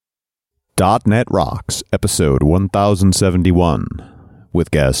.NET Rocks, episode 1071,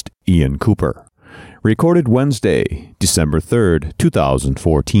 with guest Ian Cooper. Recorded Wednesday, December 3rd,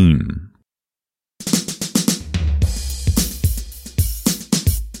 2014.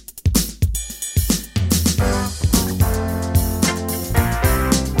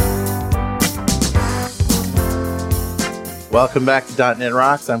 Welcome back to .NET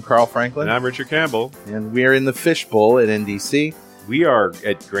Rocks. I'm Carl Franklin. And I'm Richard Campbell. And we're in the fishbowl at NDC. We are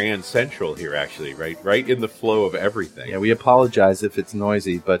at Grand Central here, actually, right in the flow of everything. Yeah, we apologize if it's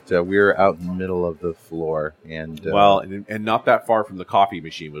noisy, but we're out in the middle of the floor. And not that far from the coffee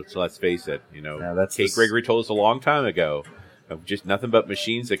machine, which, let's face it, Kate Gregory told us a long time ago, of just nothing but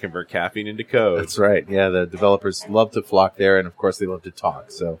machines that convert caffeine into code. That's right. Yeah, the developers love to flock there, and of course they love to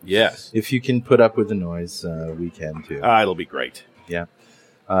talk. So yes, if you can put up with the noise, we can too. It'll be great. Yeah.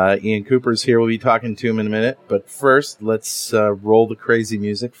 Ian Cooper's here. We'll be talking to him in a minute. But first, let's roll the crazy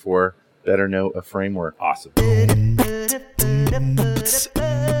music for Better Know a Framework. Awesome. All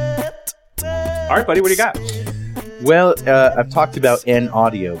right, buddy, what do you got? Well, I've talked about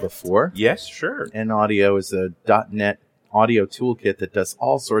N-Audio before. Yes, sure. N-Audio is a .NET audio toolkit that does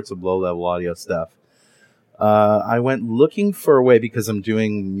all sorts of low-level audio stuff. I went looking for a way, because I'm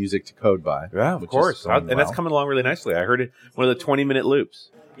doing music to code by. Yeah, of course. And that's coming along really nicely. I heard it, one of the 20-minute loops.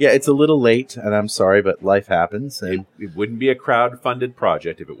 Yeah, it's a little late, and I'm sorry, but life happens. And it wouldn't be a crowd-funded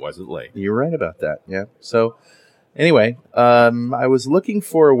project if it wasn't late. You're right about that, yeah. So, anyway, I was looking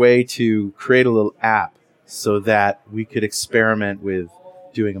for a way to create a little app so that we could experiment with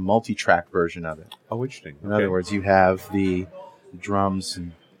doing a multi-track version of it. Oh, interesting. In other words, you have the drums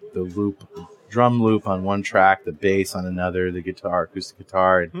and the drum loop on one track, the bass on another, the guitar, acoustic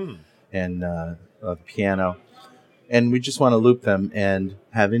guitar, and the piano. And we just want to loop them and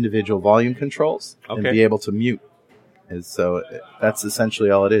have individual volume controls and be able to mute. And so that's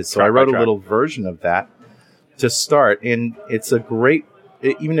essentially all it is. So I wrote a little version of that to start. And it's a great,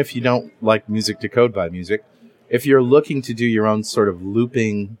 even if you don't like music to code by music, if you're looking to do your own sort of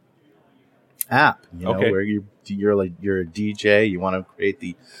looping app, where you're a DJ, you want to create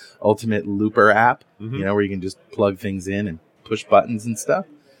the ultimate looper app, where you can just plug things in and push buttons and stuff,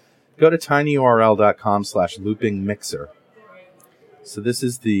 go to tinyurl.com/loopingmixer. So this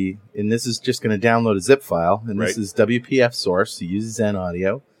is just going to download a zip file, and this is WPF source. It uses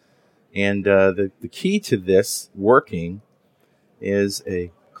N-Audio. And the key to this working is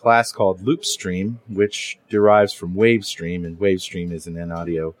a class called LoopStream, which derives from WaveStream, and WaveStream is an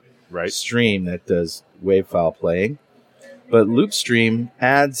N-Audio stream that does wave file playing. But LoopStream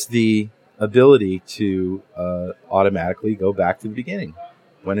adds the ability to automatically go back to the beginning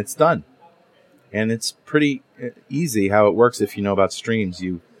when it's done. And it's pretty easy how it works if you know about streams.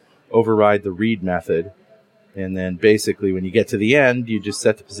 You override the read method, and then basically when you get to the end, you just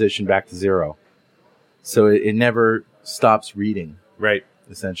set the position back to 0. So it never stops reading,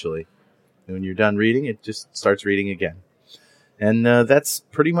 essentially. And when you're done reading, it just starts reading again. And that's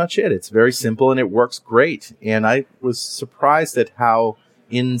pretty much it. It's very simple, and it works great. And I was surprised at how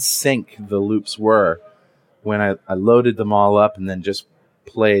in sync the loops were when I loaded them all up and then just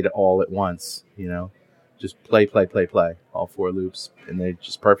played all at once, Just play, all 4 loops. And they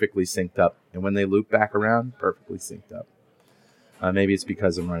just perfectly synced up. And when they loop back around, perfectly synced up. Maybe it's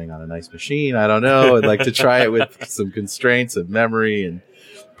because I'm running on a nice machine. I don't know. I'd like to try it with some constraints of memory and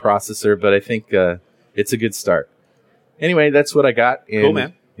processor, but I think it's a good start. Anyway, that's what I got. And cool,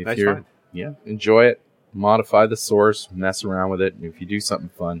 man. Nice fun. Yeah, enjoy it. Modify the source. Mess around with it. And if you do something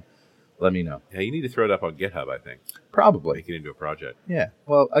fun, let me know. Yeah, you need to throw it up on GitHub, I think. Probably. Make it into a project. Yeah.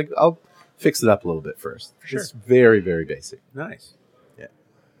 Well, I'll fix it up a little bit first. Sure. It's very, very basic. Nice. Yeah.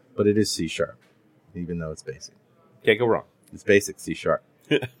 But it is C#, even though it's basic. Can't go wrong. It's basic C#.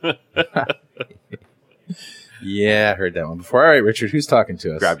 Yeah, I heard that one before. All right, Richard, who's talking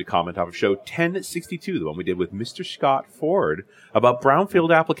to us? Grabbed a comment off of show 1062, the one we did with Mr. Scott Ford, about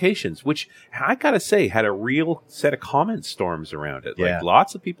brownfield applications, which I got to say had a real set of comment storms around it. Yeah. Like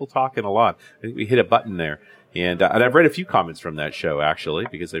lots of people talking a lot. I think we hit a button there. And I've read a few comments from that show, actually,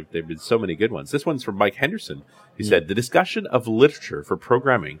 because there have been so many good ones. This one's from Mike Henderson. He said, the discussion of literature for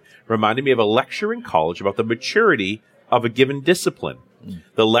programming reminded me of a lecture in college about the maturity of a given discipline.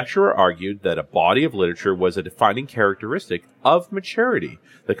 The lecturer argued that a body of literature was a defining characteristic of maturity.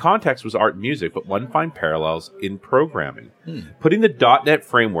 The context was art and music, but one finds parallels in programming. Putting the .NET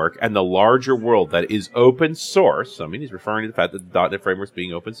framework and the larger world that is open source, I mean, he's referring to the fact that the .NET framework is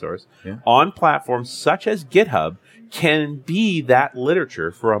being open source, on platforms such as GitHub can be that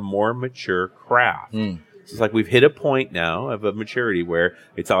literature for a more mature craft. It's like we've hit a point now of a maturity where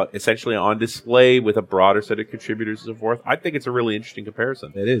it's essentially on display with a broader set of contributors and so forth. I think it's a really interesting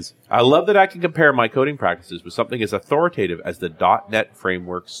comparison. It is. I love that I can compare my coding practices with something as authoritative as the .NET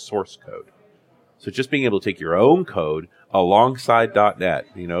framework source code. So just being able to take your own code alongside .NET,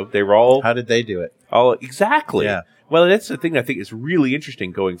 they were all... How did they do it? Oh, exactly. Yeah. Well, that's the thing I think is really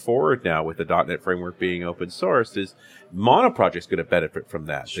interesting going forward now with the .NET framework being open source is monoproject's going to benefit from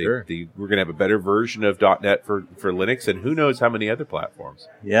that. Sure. We're going to have a better version of .NET for Linux and who knows how many other platforms.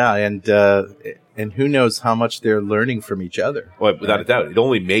 Yeah, and who knows how much they're learning from each other. Well, without a doubt, it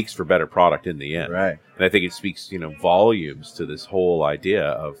only makes for better product in the end. Right. And I think it speaks, volumes to this whole idea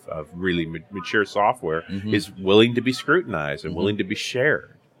of really mature software is willing to be scrutinized and willing to be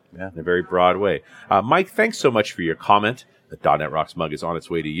shared. Yeah. In a very broad way. Mike, thanks so much for your comment. The .NET Rocks mug is on its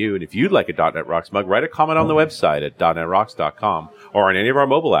way to you. And if you'd like a .NET Rocks mug, write a comment on the website at .NETRocks.com or on any of our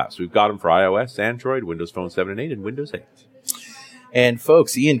mobile apps. We've got them for iOS, Android, Windows Phone 7 and 8, and Windows 8. And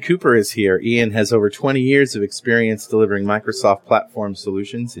folks, Ian Cooper is here. Ian has over 20 years of experience delivering Microsoft platform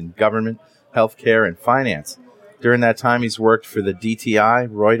solutions in government, healthcare, and finance. During that time, he's worked for the DTI,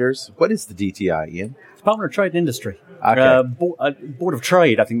 Reuters. What is the DTI, Ian? Department of Trade and Industry. Okay. Board of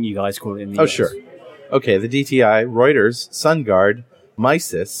Trade, I think you guys call it in the US. Sure. Okay, the DTI, Reuters, SunGard,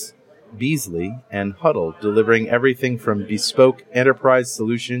 Misys, Beasley, and Huddle, delivering everything from bespoke enterprise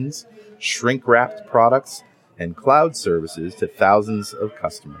solutions, shrink-wrapped products, and cloud services to thousands of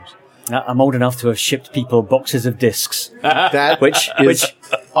customers. I'm old enough to have shipped people boxes of discs. Which is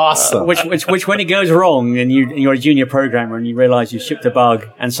awesome. Which when it goes wrong and you're a junior programmer and you realize you've shipped a bug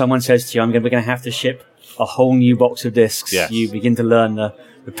and someone says to you, we're going to have to ship a whole new box of discs. Yes. You begin to learn the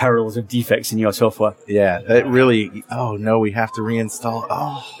perils of defects in your software. Yeah, that really, oh no, we have to reinstall.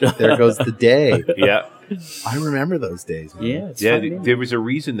 Oh, there goes the day. Yeah. I remember those days. Man. Yeah, it's fun, there was a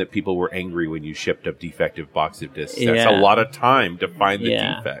reason that people were angry when you shipped a defective box of discs. That's Yeah. a lot of time to find the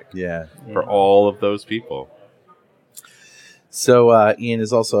defect Yeah. for all of those people. So Ian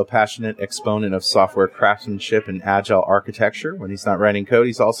is also a passionate exponent of software craftsmanship and agile architecture. When he's not writing code,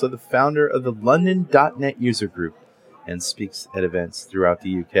 he's also the founder of the London.NET user group and speaks at events throughout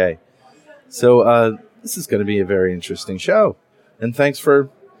the UK. So this is going to be a very interesting show. And thanks for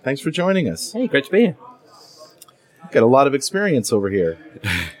joining us. Hey, great to be here. Got a lot of experience over here.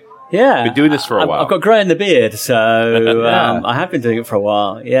 Yeah. Been doing this for a while. I've got grey in the beard, so Yeah. I have been doing it for a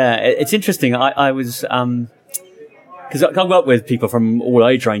while. Yeah, it's interesting. I was... because I work with people from all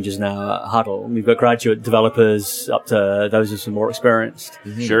age ranges now at Huddle. We've got graduate developers up to those who are some more experienced.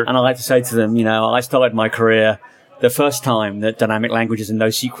 Sure. And I like to say to them, I started my career the first time that dynamic languages and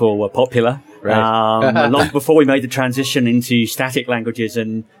NoSQL were popular. Right. Long before we made the transition into static languages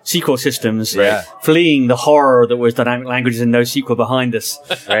and SQL systems, Right. fleeing the horror that was dynamic languages and NoSQL behind us.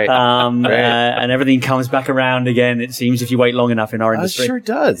 Right. And everything comes back around again, it seems, if you wait long enough in our It industry. sure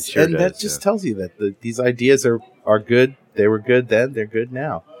does. Sure and does, that just tells you that these ideas are good. They were good then. They're good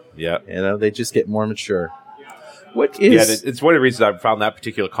now. Yeah. They just get more mature. What is... It's one of the reasons I found that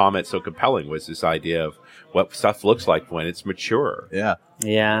particular comment so compelling was this idea of what stuff looks like when it's mature. Yeah.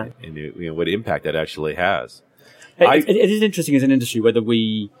 Yeah. And what impact that actually has. It is interesting as an industry whether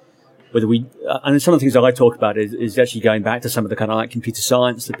we and some of the things that I talk about is actually going back to some of the kind of like computer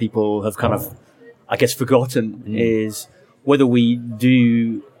science that people have kind of, I guess, forgotten is whether we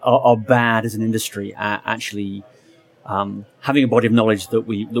are bad as an industry at actually having a body of knowledge that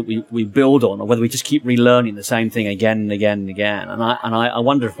we build on, or whether we just keep relearning the same thing again and again and again. And I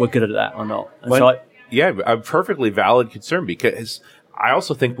wonder if we're good at that or not. And yeah, a perfectly valid concern, because I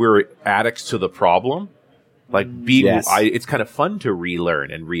also think we're addicts to the problem. Like it's kind of fun to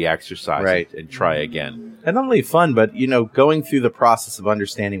relearn and re-exercise it and try again. And not only fun, but going through the process of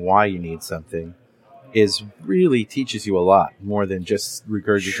understanding why you need something really teaches you a lot more than just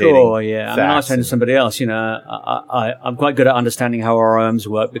regurgitating. Sure, yeah. Facts. I was saying to somebody else, I'm quite good at understanding how ROMs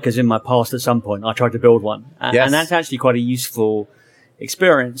work because in my past, at some point, I tried to build one, and that's actually quite a useful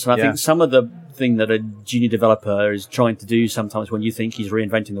experience. And I think some of the thing that a junior developer is trying to do sometimes when you think he's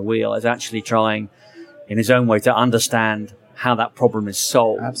reinventing the wheel is actually trying, in his own way, to understand how that problem is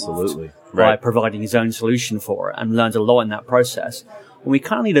solved. Absolutely. By providing his own solution for it, and learns a lot in that process. And we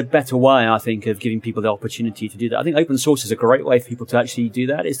kind of need a better way, I think, of giving people the opportunity to do that. I think open source is a great way for people to actually do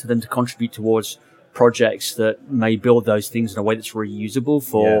that, is for them to contribute towards projects that may build those things in a way that's reusable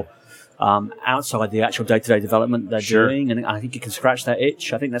for outside the actual day-to-day development they're doing. And I think it can scratch that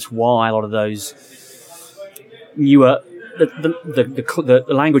itch. I think that's why a lot of those newer, the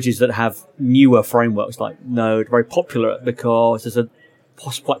languages that have newer frameworks like Node are very popular, because there's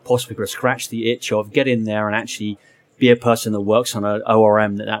quite possibly to scratch the itch of get in there and actually be a person that works on an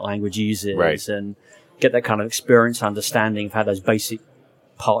ORM that language uses and get that kind of experience, understanding of how those basic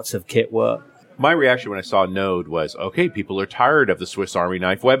parts of kit work. My reaction when I saw Node was, okay, people are tired of the Swiss Army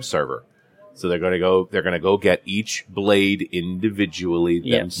knife web server. So they're going to go get each blade individually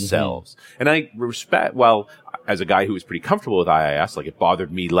themselves. And I respect, well, as a guy who was pretty comfortable with IIS, like it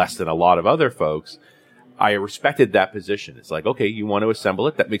bothered me less than a lot of other folks, I respected that position. It's like, okay, you want to assemble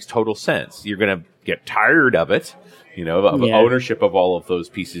it? That makes total sense. You're going to get tired of it, of ownership of all of those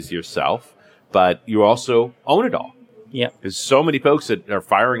pieces yourself, but you also own it all. Yeah. There's so many folks that are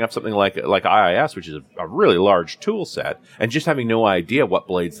firing up something like IIS, which is a really large tool set, and just having no idea what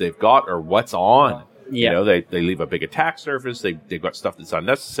blades they've got or what's on. Yeah. They leave a big attack surface. They've got stuff that's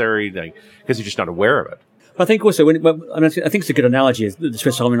unnecessary because they're just not aware of it. I think also, I think it's a good analogy, is the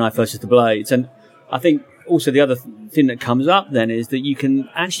Swiss Army knife versus the blades. And I think also the other thing that comes up then is that you can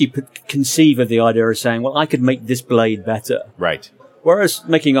actually conceive of the idea of saying, well, I could make this blade better. Right. Whereas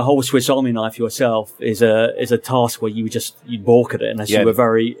making a whole Swiss Army knife yourself is a task where you'd balk at it unless you were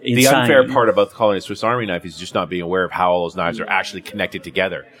very insane. The unfair part about calling it a Swiss Army knife is just not being aware of how all those knives are actually connected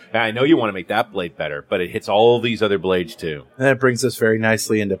together. And I know you want to make that blade better, but it hits all these other blades too. And that brings us very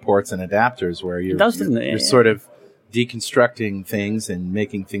nicely into ports and adapters, where you're sort of deconstructing things and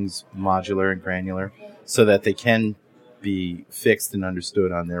making things modular and granular so that they can be fixed and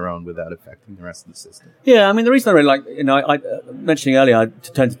understood on their own without affecting the rest of the system. Yeah, I mean, the reason I really like, I mentioning earlier, I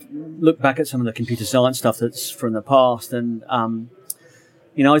turned to look back at some of the computer science stuff that's from the past, and I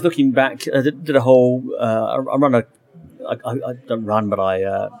was looking back. I did a whole. I don't run, but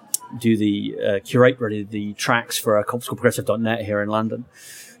I do curate really the tracks for a conference called Progressive.net here in London.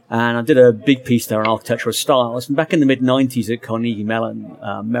 And I did a big piece there on architectural styles. And back in the mid-90s at Carnegie Mellon,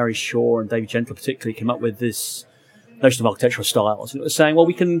 Mary Shaw and David Gentle particularly came up with this notion of architectural styles. And it was saying, well,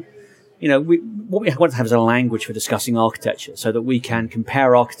 we can, what we want to have is a language for discussing architecture so that we can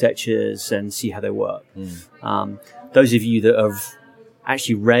compare architectures and see how they work. Those of you that have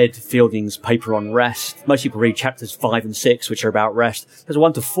actually read Fielding's paper on REST, most people read chapters 5 and 6, which are about REST. There's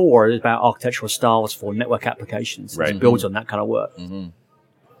 1 to 4 is about architectural styles for network applications. Right. It builds on that kind of work. Mm-hmm.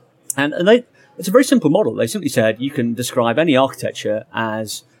 And it's a very simple model. They simply said you can describe any architecture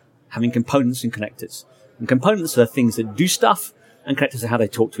as having components and connectors. And components are things that do stuff, and connectors are how they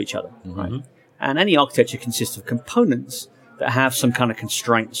talk to each other. Mm-hmm. Right? And any architecture consists of components that have some kind of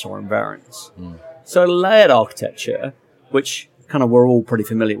constraints or invariants. So layered architecture, which kind of we're all pretty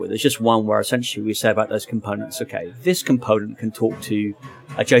familiar with, is just one where essentially we say about those components, okay, this component can talk to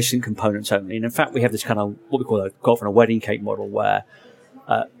adjacent components only. And in fact, we have this kind of what we call a golf and a wedding cake model where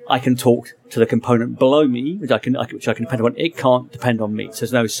I can talk to the component below me, which I can depend on. It can't depend on me. So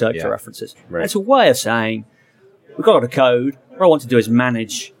there's no circular references. Right. It's a way of saying we've got a code. What I want to do is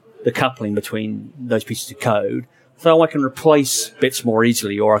manage the coupling between those pieces of code, so I can replace bits more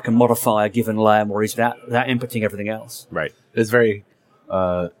easily, or I can modify a given layer more easily without inputting everything else. Right. It's very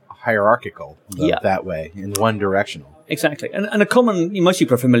hierarchical that way, in one directional. Exactly. And a common, most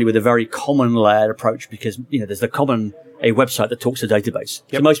people are familiar with a very common layered approach because, there's a website that talks to a database.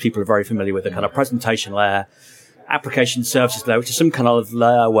 Yep. So most people are very familiar with the kind of presentation layer, application services layer, which is some kind of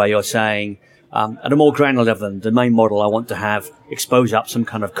layer where you're saying, at a more granular level than the domain model, I want to have expose up some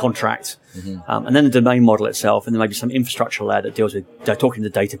kind of contract, and then the domain model itself, and then maybe some infrastructure layer that deals with talking to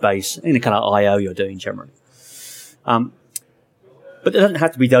the database, and the kind of I/O you're doing generally. But it doesn't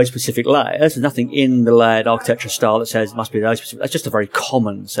have to be those specific layers. There's nothing in the layered architecture style that says it must be those specific. That's just a very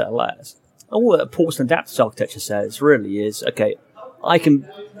common set of layers. All that ports and adapters architecture says really is, okay, I'm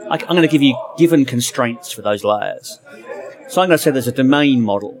going to give you given constraints for those layers. So I'm going to say there's a domain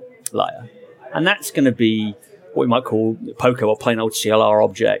model layer, and that's going to be what we might call POCO or plain old CLR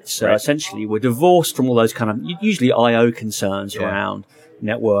objects. So essentially we're divorced from all those kind of usually I/O concerns around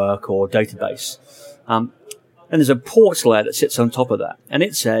network or database. And there's a ports layer that sits on top of that. And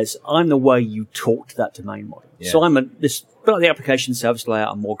it says, I'm the way you talk to that domain model. Yeah. So I'm this, but like the application service layer,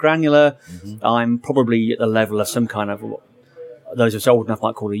 I'm more granular. I'm probably at the level of some kind of, those of us old enough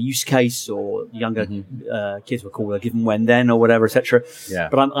might call it a use case, or younger kids would call it a given when then or whatever, etc. Yeah.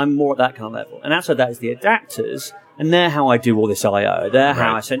 But I'm more at that kind of level. And outside that is the adapters. And they're how I do all this I/O. They're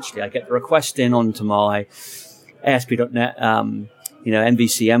how essentially I get the request in onto my ASP.NET,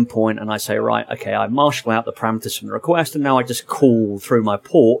 MVC endpoint, and I say, right, okay, I marshal out the parameters from the request, and now I just call through my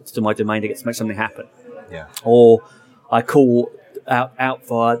port to my domain to get to make something happen. Yeah. Or I call out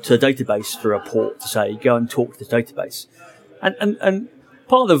to the database through a port to say, go and talk to the database. And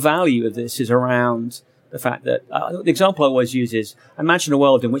part of the value of this is around the fact that the example I always use is, imagine a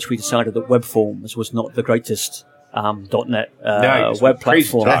world in which we decided that web forms was not the greatest .NET Nice. web Crazy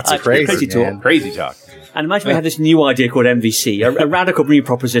platform. talk. That's crazy, talk. man. Crazy talk. And imagine we had this new idea called MVC, a radical new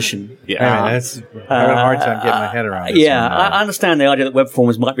proposition. Yeah. That's having a hard time getting my head around this Yeah, one, I understand the idea that web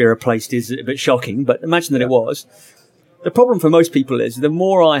formers might be replaced is a bit shocking, but imagine that it was. The problem for most people is the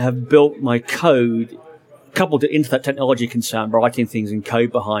more I have built my code, coupled into that technology concern, writing things in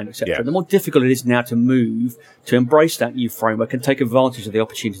code behind, etc., the more difficult it is now to move to embrace that new framework and take advantage of the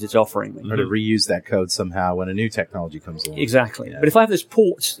opportunities it's offering me. or to reuse that code somehow when a new technology comes along. Exactly. But if I have this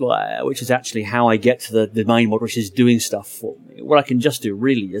ports layer, which is actually how I get to the main model, which is doing stuff for me, what I can just do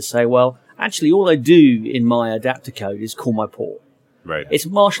really is say, well, actually all I do in my adapter code is call my port. Right. It's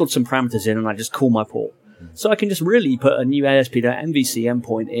marshaled some parameters in and I just call my port. So I can just really put a new ASP.MVC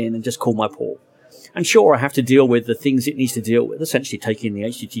endpoint in and just call my port. And sure, I have to deal with the things it needs to deal with, essentially taking the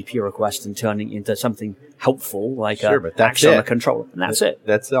HTTP request and turning it into something helpful, like but that's action on it. a controller. And that's it.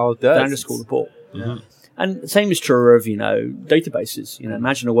 That's all it does. Don't just call the port. And the same is true of, databases.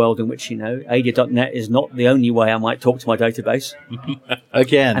 Imagine a world in which, ADA.NET is not the only way I might talk to my database.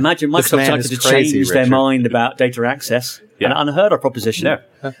 Again, Imagine this Microsoft man started is to crazy, change their Richard. mind about data access. Yeah. An unheard of proposition.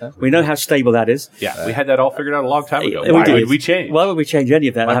 Yeah. We know how stable that is. Yeah. We had that all figured out a long time ago. We Why did. would we change? Why would we change any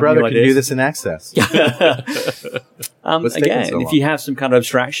of that? I My have brother no can ideas. do this in Access. What's taking Again, so if long? you have some kind of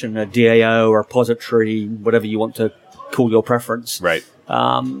abstraction, a DAO or a repository, whatever you want to call your preference, Right.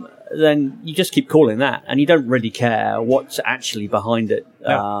 then you just keep calling that, and you don't really care what's actually behind it.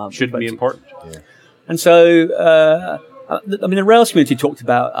 No, shouldn't be important. And so, the Rails community talked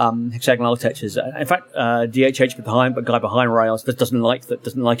about hexagonal architectures. In fact, DHH, the guy behind Rails, doesn't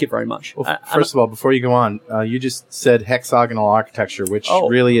like it very much. Well, first of all, before you go on, you just said hexagonal architecture, which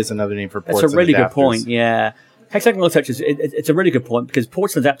really is another name for ports. That's a really and good adapters. point. Yeah. Hexagonal architectures, it's a really good point because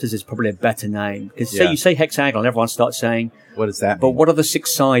ports and adapters is probably a better name. Because you say hexagonal, everyone starts saying, what does that mean? but what are the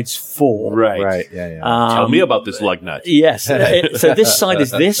 6 sides for? Right, yeah. Tell me about this lug nut. Yes. So this side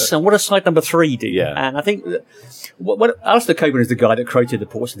is this, and what does side number 3 do? Yeah. And I think what Alistair Cockburn is the guy that created the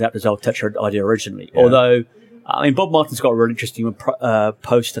ports and adapters architecture idea originally. Yeah. Although, Bob Martin's got a really interesting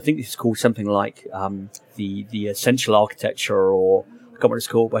post. I think it's called something like the essential architecture, or I can't remember what it's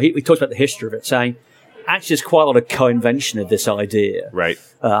called, but he talks about the history of it, saying, actually, there's quite a lot of co-invention of this idea. Right.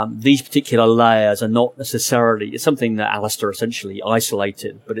 These particular layers are not necessarily, it's something that Alistair essentially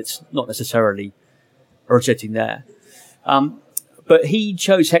isolated, but it's not necessarily originating there. But he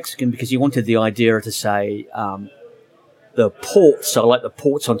chose Hexagon because he wanted the idea to say, the ports are like the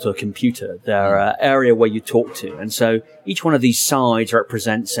ports onto a computer. They're an area where you talk to. And so each one of these sides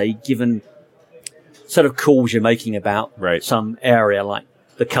represents a given set of calls you're making about some area, like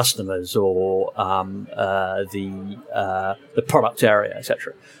the customers or the product area,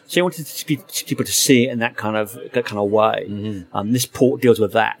 etc. So you wanted people to see it in that kind of way. Mm-hmm. This port deals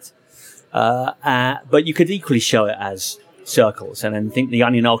with that, but you could equally show it as circles. And I think the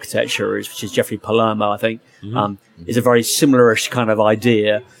onion architecture, which is Jeffrey Palermo, I think, is a very similarish kind of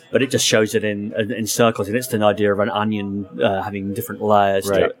idea, but it just shows it in circles, and it's an idea of an onion having different layers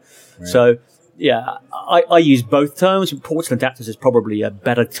to it. Right. So. Yeah, I use both terms. Ports and adapters is probably a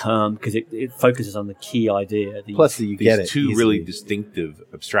better term because it focuses on the key idea. Plus, you get it. Two really distinctive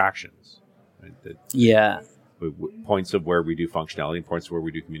abstractions. Right? Points of where we do functionality and points of where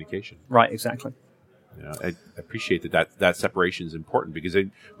we do communication. Right, exactly. I appreciate that separation is important because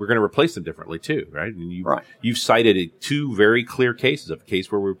we're going to replace them differently too, right? And you've cited 2 very clear cases of a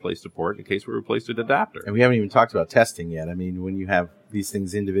case where we replaced a port and a case where we replaced an adapter. And we haven't even talked about testing yet. I mean, when you have these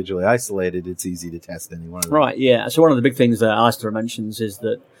things individually isolated, it's easy to test any one of them. Right, yeah. So one of the big things that Alistair mentions is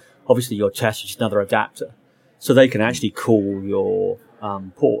that obviously your test is another adapter. So they can actually call your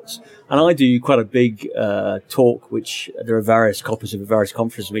ports. And I do quite a big talk, which there are various copies of various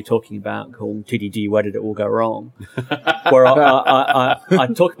conferences we're talking about, called TDD, Where Did It All Go Wrong? Where I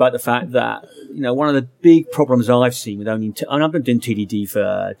talk about the fact that, one of the big problems I've seen with and I've been doing TDD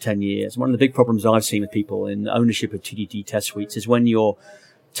for 10 years. One of the big problems I've seen with people in ownership of TDD test suites is when your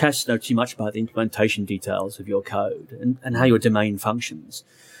tests know too much about the implementation details of your code and how your domain functions.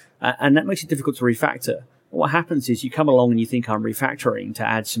 And that makes it difficult to refactor. What happens is you come along and you think I'm refactoring to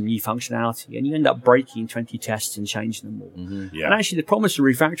add some new functionality, and you end up breaking 20 tests and changing them all. Mm-hmm. Yeah. And actually, the promise of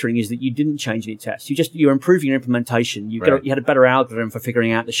refactoring is that you didn't change any tests. You're improving your implementation. You had a better algorithm for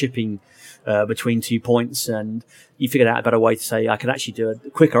figuring out the shipping between 2 points, and you figured out a better way to say I could actually do a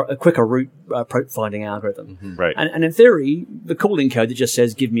quicker route finding algorithm. Mm-hmm. Right. And in theory, the calling code that just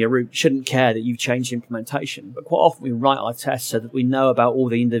says give me a route shouldn't care that you've changed the implementation. But quite often we write our tests so that we know about all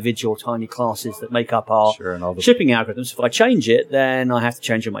the individual tiny classes that make up our Sure, and all the shipping algorithms. If I change it, then I have to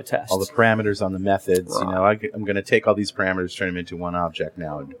change all my tests. all the parameters on the methods. Right. You know, I'm going to take all these parameters, turn them into one object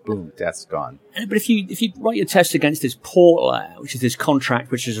now, and boom, that's gone. But if you write your test against this port layer, which is this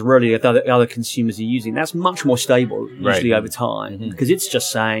contract, which is really the other consumers are using, that's much more stable usually over time because it's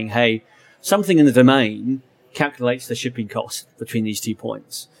just saying, hey, something in the domain calculates the shipping cost between these 2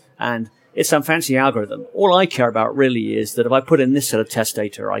 points, and it's some fancy algorithm. All I care about really is that if I put in this set of test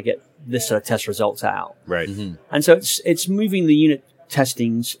data, I get this set of test results out. Right. And so it's moving the unit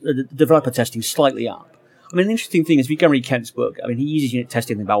testings, the developer testing slightly up. I mean, an interesting thing is if you go and read Kent's book, I mean, he uses unit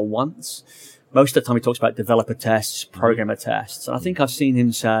testing about once. Most of the time he talks about developer tests, programmer tests. And I think I've seen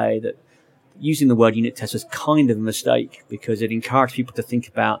him say that using the word unit test was kind of a mistake because it encouraged people to think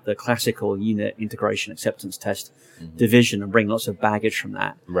about the classical unit integration acceptance test division and bring lots of baggage from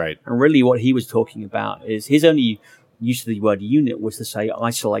that. Right. And really what he was talking about is his only use of the word unit was to say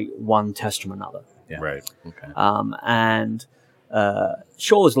isolate one test from another. Yeah. Right. Okay.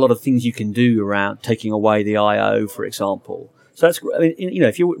 Sure, there's a lot of things you can do around taking away the I/O, for example. So that's, I mean, you know,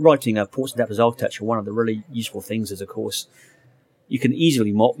 if you're writing a ports adapters architecture, one of the really useful things is, of course, you can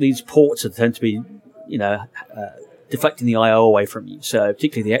easily mock these ports that tend to be, you know, deflecting the I/O away from you. So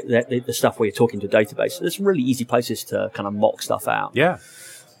particularly the stuff where you're talking to a database, there's really easy places to kind of mock stuff out. Yeah.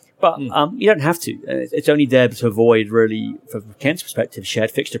 But you don't have to. It's only there to avoid, really, from Kent's perspective, shared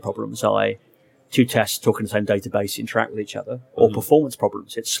fixture problems, i.e. two tests talking the same database interact with each other, or performance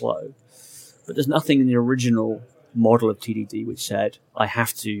problems. It's slow. But there's nothing in the original model of TDD which said I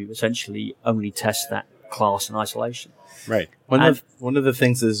have to essentially only test that class in isolation. Right. One of the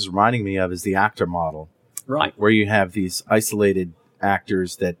things this is reminding me of is the actor model. Right. Where you have these isolated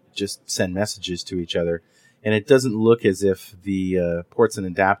actors that just send messages to each other. And it doesn't look as if the ports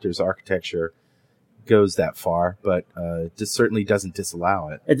and adapters architecture goes that far, but it just certainly doesn't disallow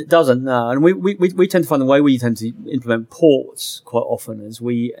it. It doesn't, no. And we tend to find the way we tend to implement ports quite often is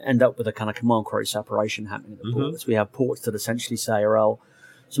we end up with a kind of command query separation happening at the ports. We have ports that essentially say, well,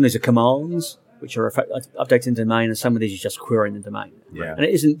 some of these are commands, which are updating the domain, and some of these are just querying the domain. Yeah. And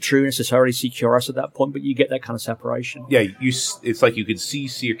it isn't true necessarily CQRS at that point, but you get that kind of separation. Yeah, it's like you can see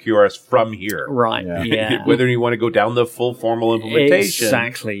CQRS from here. Right, yeah. Whether you want to go down the full formal implementation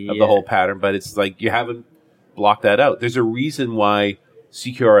of the whole pattern, but it's like you haven't blocked that out. There's a reason why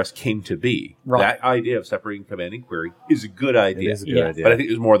CQRS came to be. Right. That idea of separating command and query is a good idea. It is a good idea. But I think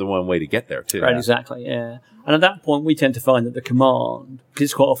there's more than one way to get there, too. Right, exactly, yeah. And at that point, we tend to find that the command, because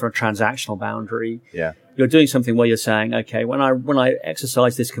it's quite often a transactional boundary, you're doing something where you're saying, okay, when I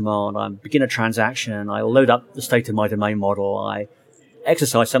exercise this command, I begin a transaction, I load up the state of my domain model, I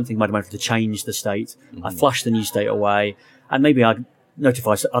exercise something in my domain model to change the state, I flush the new state away, and maybe I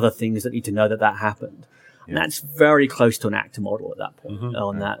notify other things that need to know that happened. And that's very close to an actor model at that point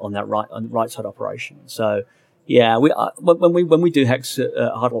on the right side operation. So, yeah, when we do hex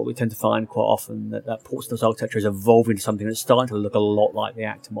hardware, we tend to find quite often that ports to architecture is evolving to something that's starting to look a lot like the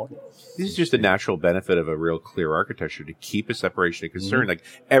actor model. This is just a natural benefit of a real clear architecture to keep a separation of concern. Like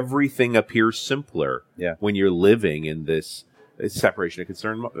everything appears simpler when you're living in this separation of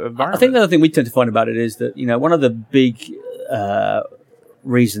concern environment. I think the other thing we tend to find about it is that, you know, one of the big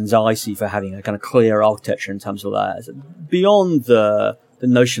reasons I see for having a kind of clear architecture in terms of layers, beyond the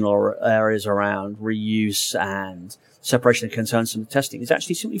notional areas around reuse and separation of concerns from the testing, is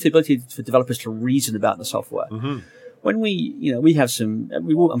actually simply the ability for developers to reason about the software. When we have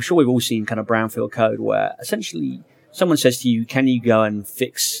I'm sure we've all seen kind of brownfield code where essentially someone says to you, can you go and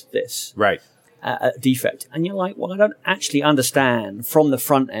fix this defect? And you're like, well, I don't actually understand from the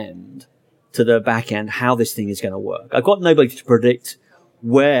front end to the back end how this thing is going to work. I've got no ability to predict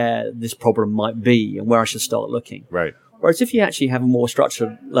where this problem might be and where I should start looking. Right. Whereas if you actually have a more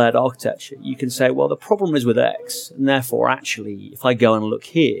structured layered architecture, you can say, well, the problem is with X, and therefore actually, if I go and look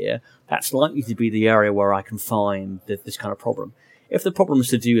here, that's likely to be the area where I can find this kind of problem. If the problem is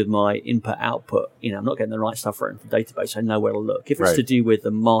to do with my input-output, you know, I'm not getting the right stuff right from the database, I know where to look. If it's to do with the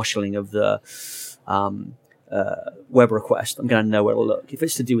marshalling of the web request, I'm going to know where to look. If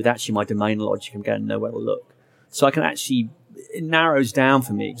it's to do with actually my domain logic, I'm going to know where to look. So I can actually, it narrows down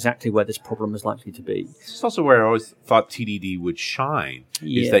for me exactly where this problem is likely to be. This is also where I always thought TDD would shine,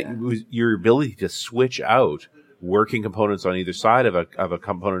 is that it was your ability to switch out working components on either side of a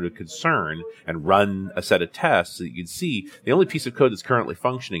component of concern and run a set of tests so that you can see the only piece of code that's currently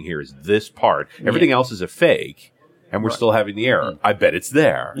functioning here is this part. Everything else is a fake, and we're still having the error. I bet it's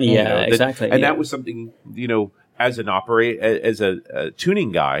there. Yeah, you know, exactly. And that was something, you know, as a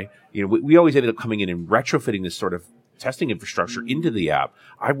tuning guy, you know, we always ended up coming in and retrofitting this sort of testing infrastructure into the app.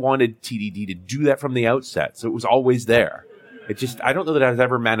 I wanted TDD to do that from the outset, so it was always there. It just, I don't know that it has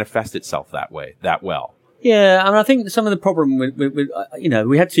ever manifested itself that way, that well. Yeah, I mean, I think some of the problem with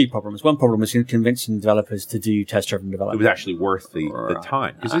we had two problems. One problem was convincing developers to do test-driven It development. was actually worth the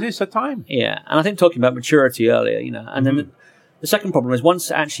time, because it is a time. Yeah, and I think talking about maturity earlier, and then the second problem is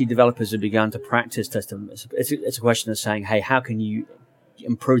once actually developers have begun to practice testing, it's a question of saying, hey, how can you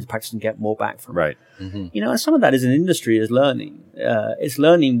improve the practice and get more back from it? Right. And some of that is an industry is learning. It's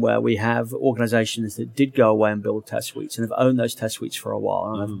learning where we have organizations that did go away and build test suites and have owned those test suites for a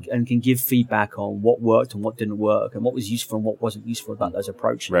while and can give feedback on what worked and what didn't work and what was useful and what wasn't useful about those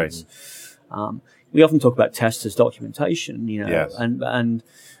approaches. Right. We often talk about tests as documentation, Yes. and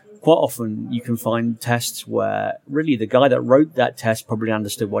quite often you can find tests where really the guy that wrote that test probably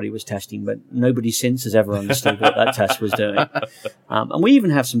understood what he was testing, but nobody since has ever understood what that test was doing. And we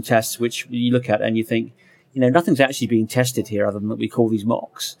even have some tests which you look at and you think, nothing's actually being tested here other than that we call these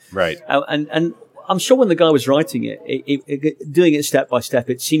mocks. Right. And I'm sure when the guy was writing it, doing it step by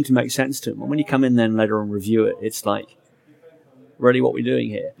step, it seemed to make sense to him. And when you come in then later and review it, it's like, really what we're doing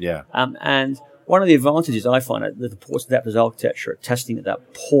here. Yeah. And one of the advantages I find at the ports adapters architecture at testing at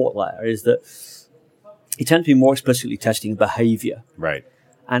that port layer is that you tend to be more explicitly testing behavior. Right.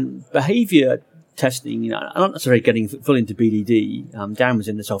 And behavior testing, I'm not necessarily getting fully into BDD. Dan was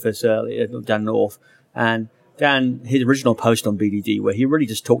in this office earlier, Dan North, and Dan, his original post on BDD, where he really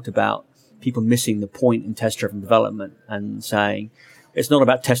just talked about people missing the point in test-driven development and saying it's not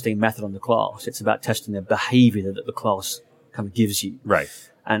about testing method on the class, it's about testing the behavior that the class kind of gives you. Right.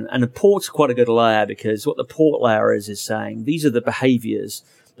 And the port's quite a good layer because what the port layer is saying, these are the behaviors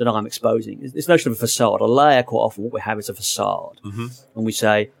that I'm exposing. This notion of a facade, a layer quite often what we have is a facade. And we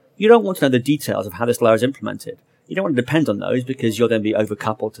say, you don't want to know the details of how this layer is implemented. You don't want to depend on those because you'll then be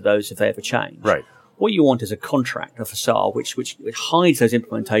overcoupled to those if they ever change. Right. What you want is a contract, a facade, which hides those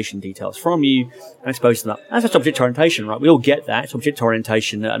implementation details from you and exposes them up. That's just object orientation, right? We all get that. It's object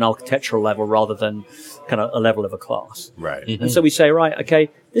orientation at an architectural level rather than kind of a level of a class. Right. And so we say, right,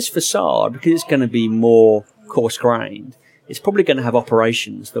 okay, this facade, because it's going to be more coarse-grained, it's probably going to have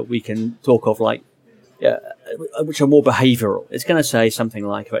operations that we can talk of like, which are more behavioral. It's going to say something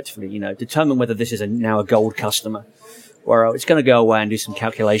like, effectively, determine whether this is now a gold customer. Where it's going to go away and do some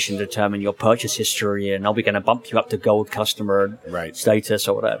calculation to determine your purchase history, and are we going to bump you up to gold customer status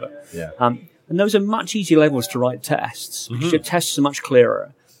or whatever. Yeah. And those are much easier levels to write tests because your tests are much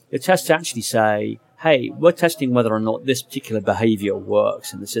clearer. Your tests actually say, hey, we're testing whether or not this particular behavior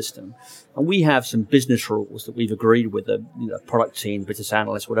works in the system. And we have some business rules that we've agreed with the product team, business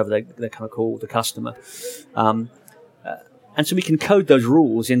analysts, whatever they're kind of called, the customer. And so we can code those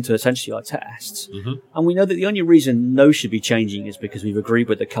rules into essentially our tests. And we know that the only reason no should be changing is because we've agreed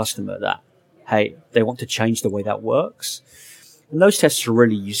with the customer that, hey, they want to change the way that works. And those tests are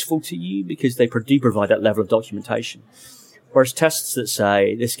really useful to you because they do provide that level of documentation. Whereas tests that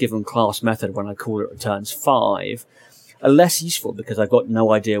say this given class method, when I call it, returns 5, are less useful because I've got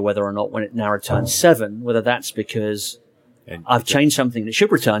no idea whether or not when it now returns 7, whether that's because I've changed something that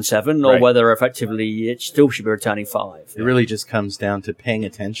should return 7 or whether effectively it still should be returning 5. It really just comes down to paying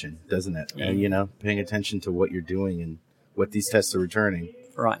attention, doesn't it? Paying attention to what you're doing and what these tests are returning.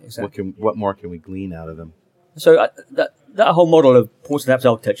 Right, exactly. What more can we glean out of them? So that whole model of ports adapter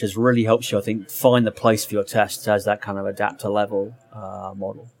architectures really helps you, I think, find the place for your tests as that kind of adapter level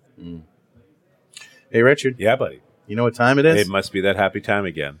model. Hey, Richard. Yeah, buddy. You know what time it is? It must be that happy time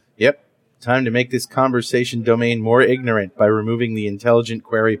again. Yep. Time to make this conversation domain more ignorant by removing the intelligent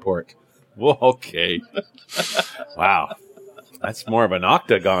query port. Well, okay. Wow. That's more of an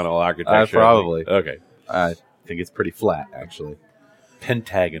octagonal architecture. Probably. Okay. I think it's pretty flat, actually.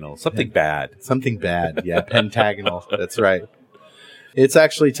 Pentagonal. Something bad. Something bad. Yeah, pentagonal. That's right. It's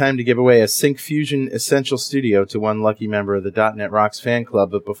actually time to give away a Syncfusion Essential Studio to one lucky member of the .NET Rocks fan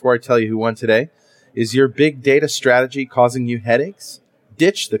club. But before I tell you who won today, is your big data strategy causing you headaches?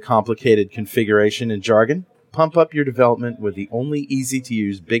 Ditch the complicated configuration and jargon. Pump up your development with the only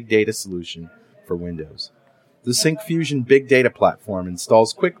easy-to-use big data solution for Windows. The Syncfusion Big Data Platform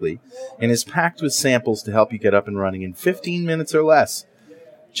installs quickly and is packed with samples to help you get up and running in 15 minutes or less.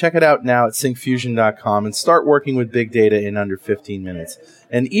 Check it out now at syncfusion.com and start working with big data in under 15 minutes.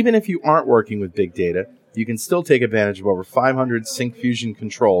 And even if you aren't working with big data, you can still take advantage of over 500 Syncfusion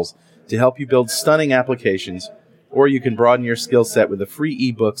controls to help you build stunning applications, or you can broaden your skill set with the free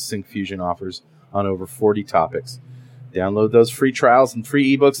ebooks Syncfusion offers on over 40 topics. Download those free trials and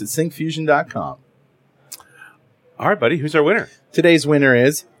free ebooks at syncfusion.com. All right, buddy. Who's our winner? Today's winner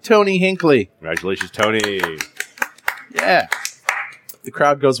is Tony Hinckley. Congratulations, Tony. Yeah. The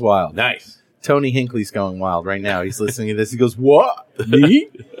crowd goes wild. Nice. Tony Hinckley's going wild right now. He's listening to this. He goes, what? Me?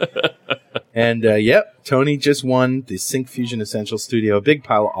 And, Tony just won the SyncFusion Essential Studio. A big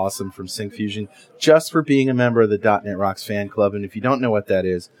pile of awesome from SyncFusion just for being a member of the .NET Rocks fan club. And if you don't know what that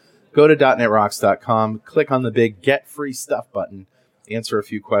is, go to .NETRocks.com, click on the big Get Free Stuff button, answer a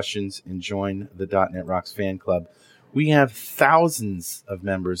few questions, and join the .NET Rocks fan club. We have thousands of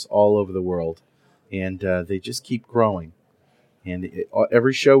members all over the world, and they just keep growing. And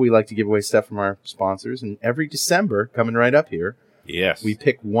every show we like to give away stuff from our sponsors, and every December, coming right up here, Yes. we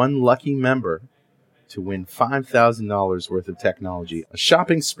pick one lucky member to win $5,000 worth of technology, a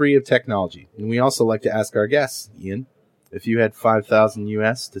shopping spree of technology. And we also like to ask our guests, Ian, if you had $5,000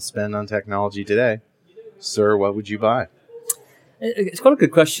 US to spend on technology today, sir, what would you buy? It's quite a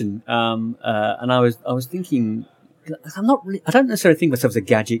good question. And I was thinking, I don't necessarily think of myself as a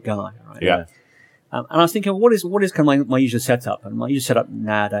gadget guy, right? Yeah. And I was thinking, what is kind of my usual setup? And my usual setup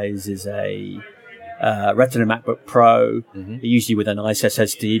nowadays is a Retina MacBook Pro, usually with a nice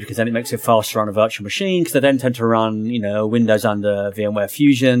SSD, because then it makes it faster on a virtual machine, because I then tend to run, Windows under VMware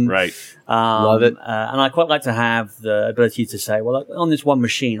Fusion. Right. Love it. And I quite like to have the ability to say, well, on this one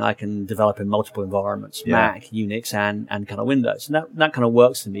machine, I can develop in multiple environments, Mac, Unix, and kind of Windows. And that kind of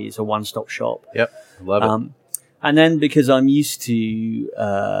works for me. It's a one-stop shop. Yep. Love it. And then because I'm used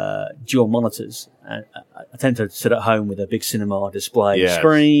to dual monitors, I tend to sit at home with a big cinema display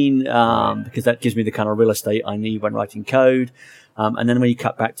screen, because that gives me the kind of real estate I need when writing code. And then when you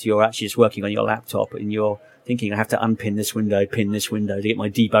cut back to you're actually just working on your laptop and you're thinking, I have to unpin this window, pin this window to get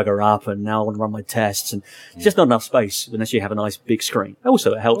my debugger up, and now I want to run my tests. And it's just not enough space unless you have a nice big screen.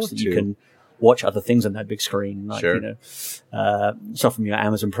 Also, it helps that you can watch other things on that big screen, like, stuff from your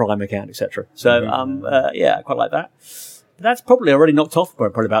Amazon Prime account, etc. So, I quite like that. That's probably already knocked off by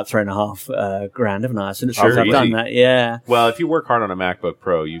probably about $3,500, haven't I? Since I've done that, yeah. Well, if you work hard on a MacBook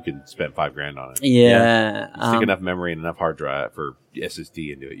Pro, you can spend $5,000 on it. Yeah. Stick enough memory and enough hard drive for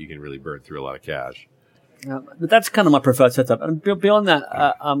SSD into it, you can really burn through a lot of cash. But that's kind of my preferred setup. And beyond that,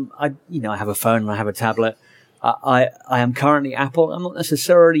 I have a phone and I have a tablet. I am currently Apple. I'm not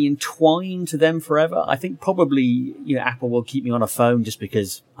necessarily entwined to them forever. I think probably, Apple will keep me on a phone just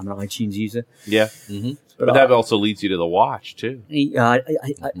because I'm an iTunes user. Yeah. Mm-hmm. But that also leads you to the watch too. I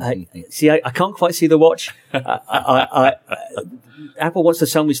can't quite see the watch. Apple wants to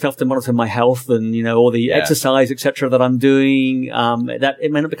sell me stuff to monitor my health and, all the exercise, etc. that I'm doing. That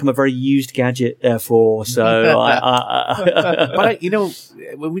it may not become a very used gadget, therefore. So, but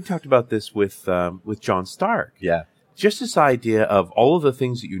when we talked about this with John Stark, just this idea of all of the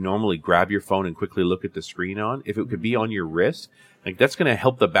things that you normally grab your phone and quickly look at the screen on, if it could be on your wrist, like that's going to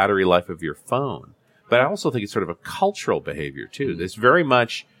help the battery life of your phone. But I also think it's sort of a cultural behavior too. There's very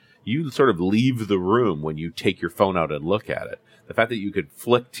much, you sort of leave the room when you take your phone out and look at it. The fact that you could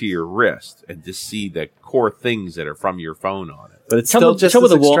flick to your wrist and just see the core things that are from your phone on it. But it's still just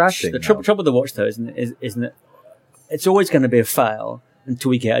as extracting. The trouble with the watch, though, isn't it? It's always going to be a fail until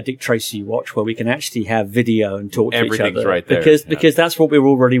we get a Dick Tracy watch where we can actually have video and talk to each other. Everything's right there. Because that's what we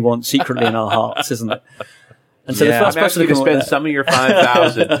already want secretly in our hearts, isn't it? And so the first person to spend some of your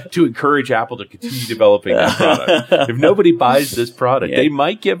 $5,000 to encourage Apple to continue developing that product. If nobody buys this product, they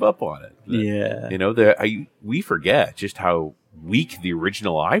might give up on it. We forget just how weak the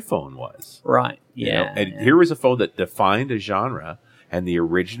original iPhone was. Right. And here was a phone that defined a genre, and the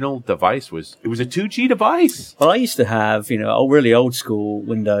original device it was a 2G device. Well, I used to have, really old school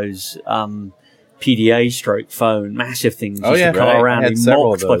Windows PDA stroke phone, massive things used to go around and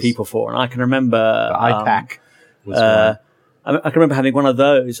mocked by people for. And I can remember the iPac. I can remember having one of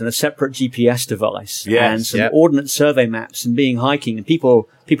those and a separate GPS device and some ordnance survey maps and being hiking and people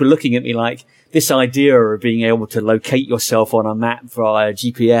looking at me like this idea of being able to locate yourself on a map via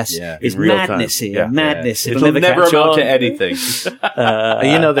GPS is madness here. Madness. It'll never amount to anything.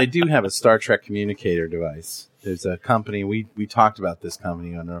 They do have a Star Trek communicator device. There's a company, we talked about this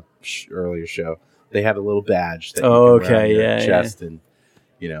company on an earlier show. They have a little badge that you can wear on your chest and,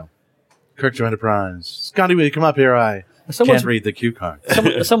 Kirk Enterprise. Scotty, will you come up here? I can't read the cue card.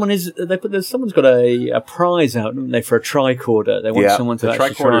 Someone's got a prize out, haven't they, for a tricorder. They want someone to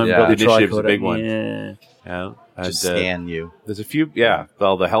actually try and build a tricorder. A big one. Yeah. Just scan you. There's a few,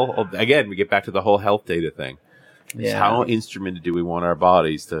 well, the health, again, we get back to the whole health data thing. How instrumented do we want our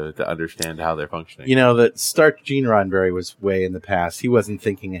bodies to understand how they're functioning? That Gene Roddenberry was way in the past. He wasn't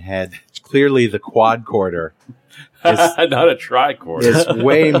thinking ahead. Clearly, the quadcorder is not a tricorder. Is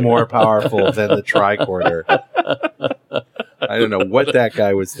way more powerful than the tricorder. I don't know what that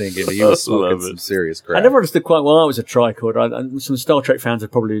guy was thinking. He was smoking some serious crap. I never understood quite why I was a tricorder. Some Star Trek fans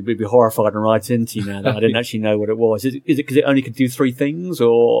would probably be horrified and write into you now that I didn't actually know what it was. Is it because it only could do 3 things,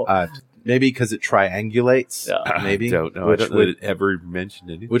 or maybe because it triangulates? Maybe. I don't know. I don't know that it ever mentioned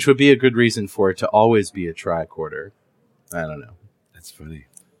anything. Which would be a good reason for it to always be a tricorder. I don't know. That's funny.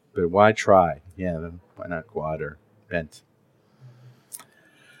 But why tri? Yeah, then why not quad or bent?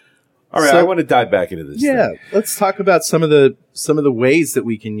 All right, I want to dive back into this. Yeah, thing. let's talk about some of the ways that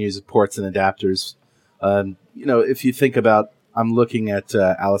we can use ports and adapters. If you think about, I'm looking at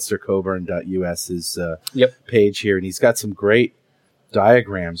alistaircockburn.us's page here, and he's got some great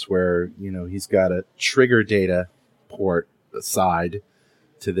diagrams where he's got a trigger data port side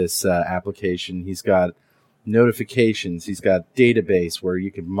to this application. He's got notifications. He's got database where you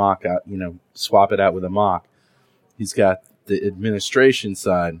can mock out, swap it out with a mock. He's got the administration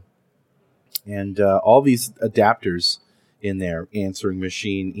side. And all these adapters in there, answering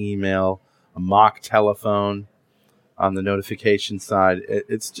machine, email, a mock telephone on the notification side.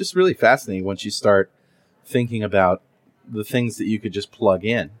 It's just really fascinating once you start thinking about the things that you could just plug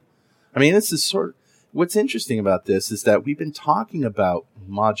in. I mean, this is what's interesting about this is that we've been talking about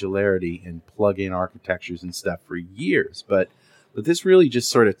modularity and plug-in architectures and stuff for years, but this really just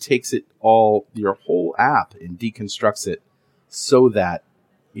sort of takes it all, your whole app, and deconstructs it so that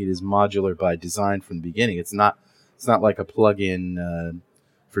it is modular by design from the beginning. It's not like a plug-in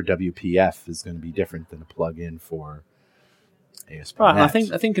for WPF is going to be different than a plug-in for ASP.NET.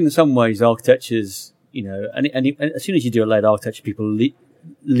 Right, I think in some ways architectures, and as soon as you do a layered architecture, people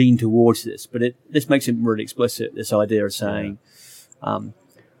lean towards this, but this makes it really explicit. This idea of saying, I'm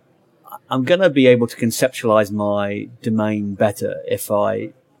going to be able to conceptualize my domain better if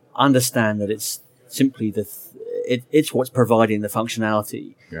I understand that it's simply it's what's providing the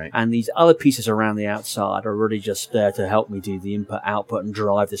functionality. Right. And these other pieces around the outside are really just there to help me do the input, output, and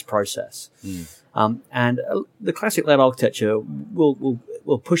drive this process. And the classic layered architecture will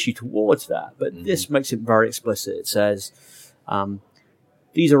push you towards that, but this makes it very explicit. It says,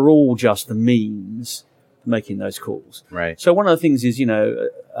 these are all just the means to making those calls. Right. So one of the things is, you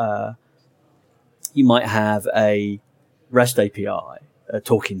might have a REST API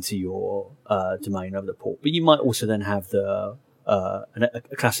talking to your domain over the port, but you might also then have a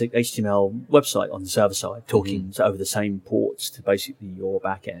classic HTML website on the server side talking over the same ports to basically your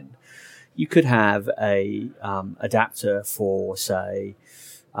back end. You could have a adapter for, say,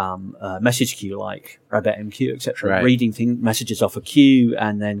 message queue like RabbitMQ, etc., reading messages off a queue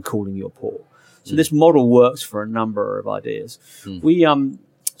and then calling your port. So this model works for a number of ideas. We at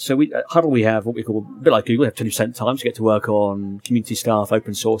Huddle, we have what we call, a bit like Google, we have 20% time to get to work on community staff,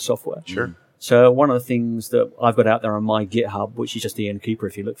 open source software. Sure. So one of the things that I've got out there on my GitHub, which is just Ian Cooper,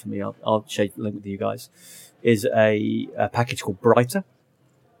 if you look for me, I'll share the link with you guys, is a package called Brighter.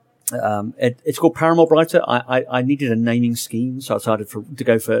 It's called Paramore Brighter. I needed a naming scheme, so I decided to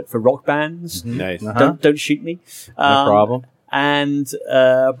go for rock bands. Nice. Don't shoot me. No problem. And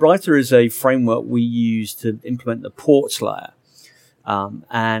Brighter is a framework we use to implement the ports layer.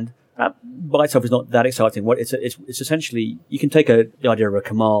 And that by itself is not that exciting. What it's essentially, you can take the idea of a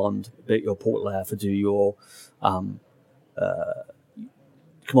command, bit your port layer for do your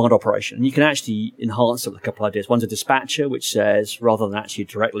command operation. And you can actually enhance it with a couple of ideas. One's a dispatcher, which says rather than actually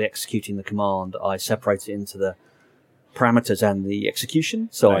directly executing the command, I separate it into the parameters and the execution.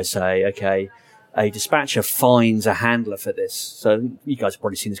 So I say, okay, a dispatcher finds a handler for this. So you guys have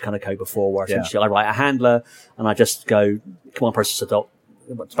probably seen this kind of code before, where essentially I write a handler and I just go command processor dot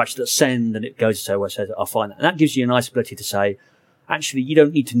dispatcher.send, and it goes to where it says I'll find that. And that gives you a nice ability to say, actually, you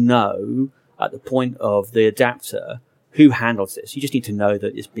don't need to know at the point of the adapter who handles this. You just need to know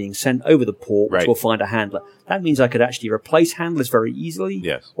that it's being sent over the port, which will find a handler. That means I could actually replace handlers very easily,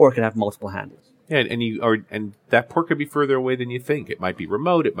 or I could have multiple handlers. Yeah, and that port could be further away than you think. It might be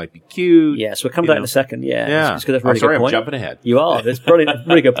remote. It might be queued. Yeah, so we'll come to that in a second. Yeah. It's that's a really sorry, good point. I'm jumping ahead. You are. That's brilliant.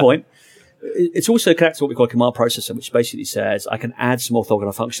 Really good point. It's also connected to what we call a command processor, which basically says I can add some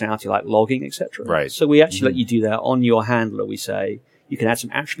orthogonal functionality like logging, etc. Right. So we actually let you do that on your handler. We say you can add some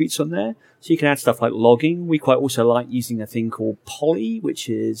attributes on there. So you can add stuff like logging. We quite also like using a thing called Poly, which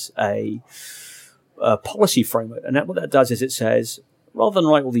is a policy framework. And what that does is it says, rather than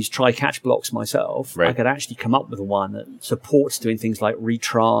write all these try-catch blocks myself, I could actually come up with one that supports doing things like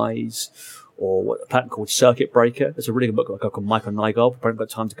retries, or a pattern called Circuit Breaker. There's a really good book called Michael Nygaard, I haven't got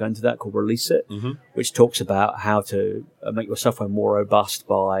time to go into that, called Release It, which talks about how to make your software more robust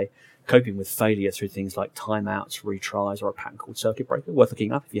by coping with failure through things like timeouts, retries, or a pattern called Circuit Breaker. Worth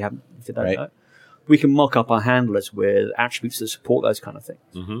looking up if you don't know. We can mock up our handlers with attributes that support those kind of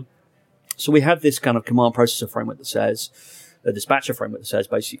things. So we have this kind of command processor framework that says, a dispatcher framework that says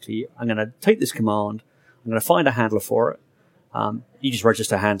basically, I'm going to take this command, I'm going to find a handler for it. You just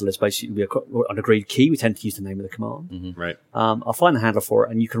register handler as basically an agreed key. We tend to use the name of the command. Mm-hmm. Right. I'll find the handler for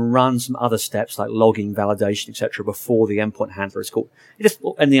it, and you can run some other steps like logging, validation, etc. before the endpoint handler is called.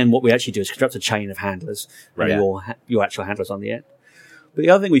 In the end, what we actually do is construct a chain of handlers, right. and your actual handlers on the end. But the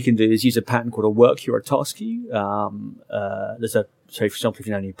other thing we can do is use a pattern called a work queue or a task queue. For example, if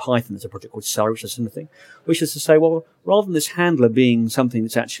you know any Python, there's a project called Celery, which is another thing, which is to say, well, rather than this handler being something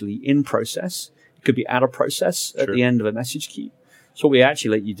that's actually in process, it could be out of process at the end of a message queue. So what we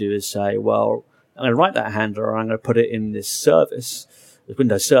actually let you do is say, well, I'm going to write that handler, and I'm going to put it in this service, the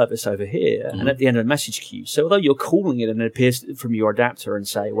Windows service over here, and at the end of a message queue. So although you're calling it, and it appears from your adapter and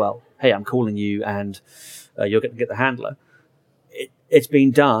say, well, hey, I'm calling you, and you're going to get the handler, it's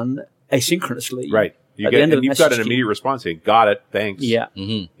being done asynchronously. Right. You've got an immediate response saying, got it, thanks. Yeah.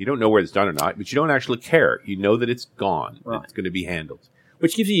 Mm-hmm. You don't know where it's done or not, but you don't actually care. You know that it's gone. Right. It's going to be handled.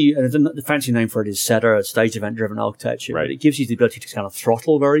 Which gives you, the fancy name for it is setter, a stage event-driven architecture. Right. But it gives you the ability to kind of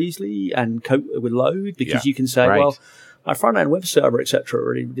throttle very easily and cope with load, because you can say, well, my front-end web server, etc.,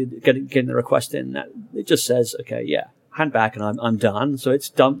 already getting the request in. That it just says, okay, hand back and I'm done. So it's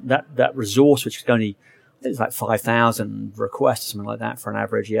done that resource, which is only, I think it's like 5,000 requests, something like that for an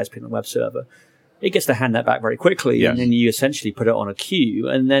average ESP on a web server. It gets to hand that back very quickly, and then you essentially put it on a queue,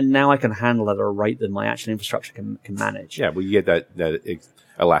 and then now I can handle it at a rate that my actual infrastructure can manage. Yeah, well, you get that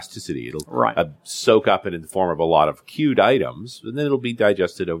elasticity. It'll soak up it in the form of a lot of queued items, and then it'll be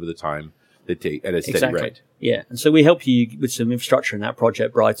digested over the time they take at a steady rate. Yeah, and so we help you with some infrastructure in that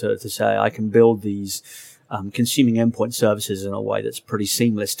project, Brighter, to say I can build these consuming endpoint services in a way that's pretty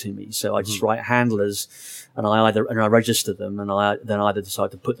seamless to me. So I just write handlers, and I register them, and I then either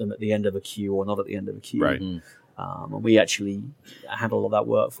decide to put them at the end of a queue or not at the end of a queue. Right. And we actually handle all that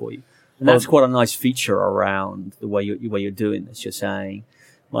work for you. And that's quite a nice feature around the way you're doing this. You're saying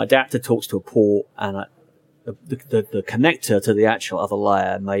my adapter talks to a port, and the connector to the actual other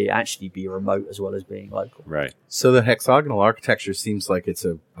layer may actually be remote as well as being local. Right. So the hexagonal architecture seems like it's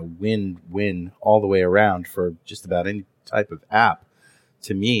a win-win all the way around for just about any type of app.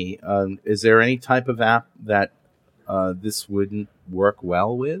 To me, is there any type of app that this wouldn't work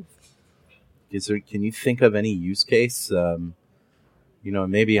well with? Can you think of any use case?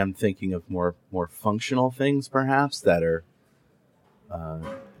 Maybe I'm thinking of more functional things, perhaps, that are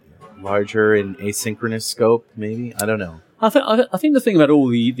larger in asynchronous scope. Maybe, I don't know. I think the thing about all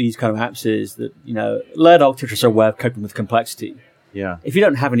these kind of apps is that layered architectures are a way of coping with complexity. Yeah. If you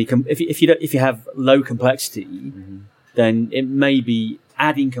don't have any, if you have low complexity, then it may be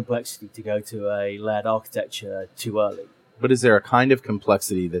adding complexity to go to a layered architecture too early. But is there a kind of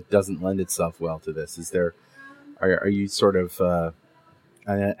complexity that doesn't lend itself well to this? Are you sort of,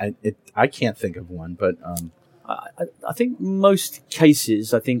 I can't think of one, but, I think most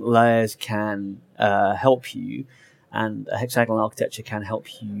cases, layers can, help you, and a hexagonal architecture can help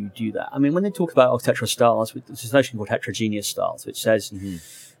you do that. I mean, when they talk about architectural styles, there's this notion called heterogeneous styles, which says,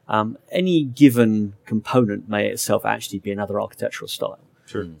 any given component may itself actually be another architectural style.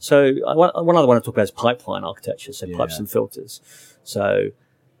 Sure. So one other one I talk about is pipeline architecture, so pipes and filters. So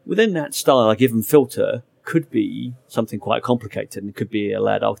within that style, a given filter could be something quite complicated, and it could be a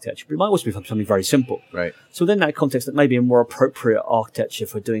layered architecture, but it might also be something very simple. Right. So within that context, that may be a more appropriate architecture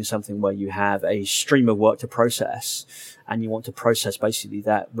for doing something where you have a stream of work to process, and you want to process basically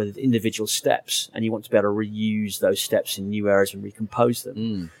that with individual steps, and you want to be able to reuse those steps in new areas and recompose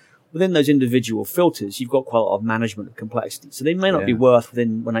them. Within those individual filters, you've got quite a lot of management of complexity. So they may not be worth,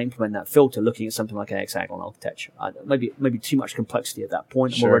 when I implement that filter, looking at something like a hexagonal architecture. Maybe too much complexity at that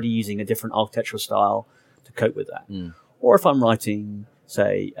point. I'm already using a different architectural style to cope with that. Or if I'm writing,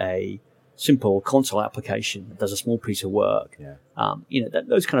 say, a simple console application that does a small piece of work,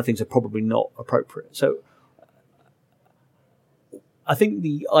 those kind of things are probably not appropriate. So I think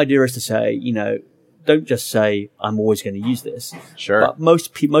the idea is to say, don't just say, I'm always going to use this. Sure. But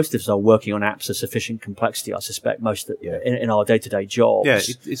most of us are working on apps of sufficient complexity, I suspect, in our day-to-day jobs. Yeah,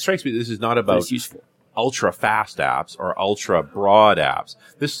 it strikes me this is not about useful. Ultra-fast apps or ultra-broad apps.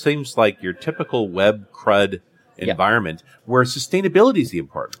 This seems like your typical web CRUD environment where sustainability is the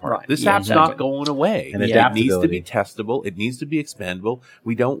important part. Right. This app's not going away. And it needs to be testable. It needs to be expandable.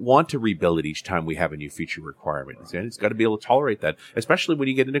 We don't want to rebuild it each time we have a new feature requirement. It's got to be able to tolerate that, especially when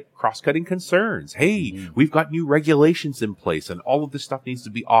you get into cross-cutting concerns. Hey, we've got new regulations in place, and all of this stuff needs to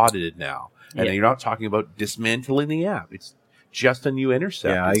be audited now. And you're not talking about dismantling the app. It's just a new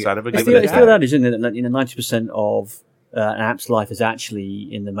intercept inside of a given app. It's still that, isn't it? 90% of an app's life is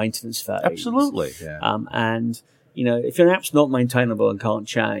actually in the maintenance phase. Absolutely. Yeah. And if an app's not maintainable and can't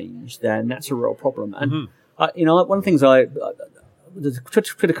change, then that's a real problem. And one of the things there's a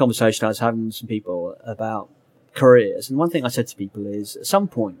critical conversation I was having with some people about careers, and one thing I said to people is, at some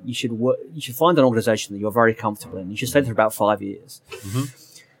point you should find an organisation that you're very comfortable in. You should stay there for about 5 years,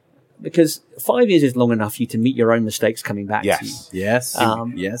 because 5 years is long enough for you to meet your own mistakes coming back to you. Yes.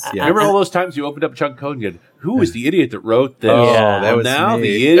 Remember all those times you opened up a chunk of code and you go, who was the idiot that wrote this? That was now me.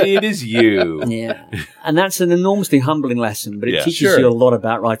 the idiot is you. Yeah, and that's an enormously humbling lesson, but it teaches you a lot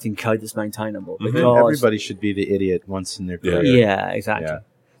about writing code that's maintainable. Because everybody should be the idiot once in their career. Yeah, exactly. Yeah.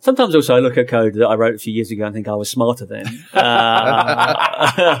 Sometimes also I look at code that I wrote a few years ago and think I was smarter then. But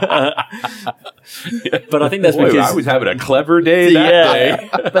I think that's because I was having a clever day that day.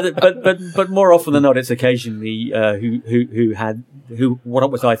 But more often than not, it's occasionally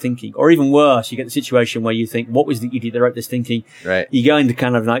what was I thinking? Or even worse, you get the situation where you think, what was the idiot that wrote this thinking? Right. You go into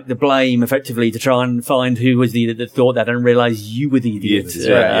kind of like the blame effectively to try and find who was the idiot that thought that and realize you were the idiot.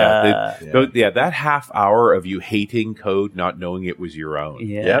 That half hour of you hating code, not knowing it was your own.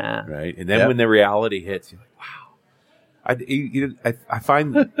 Yeah. Right. And then when the reality hits, you're like, wow. I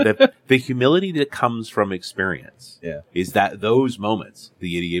find that the humility that comes from experience is that those moments,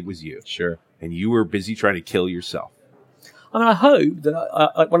 the idiot was you. Sure. And you were busy trying to kill yourself. I mean, I hope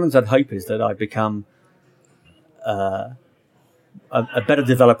that one of the things I'd hope is that I become a better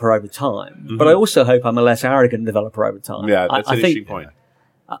developer over time. But I also hope I'm a less arrogant developer over time. Yeah, that's an interesting point.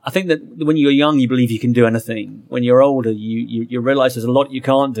 I think that when you're young, you believe you can do anything. When you're older, you realize there's a lot you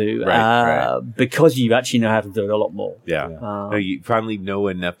can't do because you actually know how to do it a lot more. Yeah. You finally know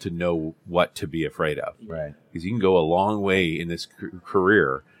enough to know what to be afraid of. Right. Because you can go a long way in this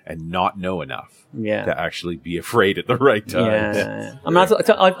career and not know enough to actually be afraid at the right time. Yeah. I mean,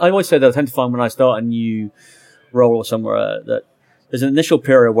 I always say that I tend to find when I start a new role or somewhere that there's an initial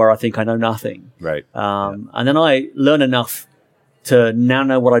period where I think I know nothing. Right. And then I learn enough to now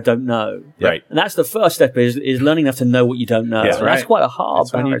know what I don't know. Right. And that's the first step is learning enough to know what you don't know. Yeah, so that's quite a hard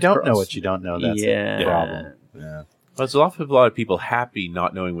It's when you barrier to don't know cross. what you don't know. That's the problem. Yeah. Well, there's often a lot of people happy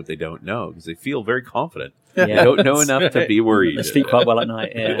not knowing what they don't know because they feel very confident. Yeah. They don't know enough to be worried. They sleep quite well at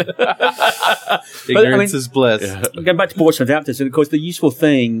night, yeah. Ignorance is bliss. Going back to ports and adapters, and of course the useful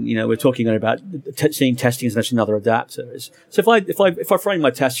thing, we're talking about seeing testing as another adapter is, so if I frame my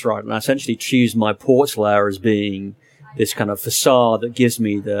tests right and I essentially choose my ports layer as being this kind of facade that gives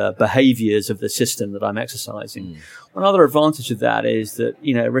me the behaviors of the system that I'm exercising. One other advantage of that is that,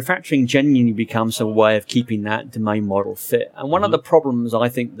 refactoring genuinely becomes a way of keeping that domain model fit. And one of the problems I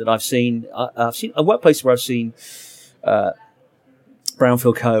think that I've seen a workplace where I've seen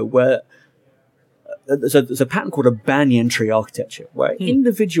brownfield code where there's a pattern called a banyan tree architecture where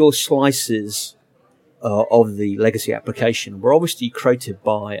individual slices of the legacy application were obviously created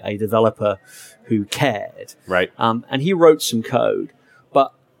by a developer who cared. Right. And he wrote some code.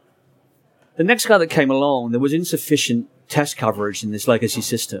 But the next guy that came along, there was insufficient test coverage in this legacy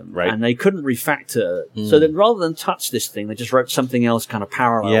system. Right. And they couldn't refactor. So then rather than touch this thing, they just wrote something else kind of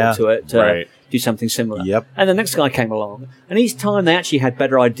parallel to it to do something similar. Yep. And the next guy came along. And each time they actually had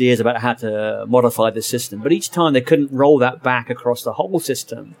better ideas about how to modify the system. But each time they couldn't roll that back across the whole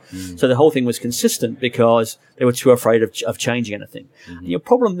system. So the whole thing was consistent because they were too afraid of changing anything. And your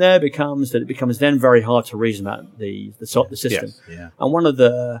problem there becomes that it becomes then very hard to reason about the system. Yes. Yeah. And one of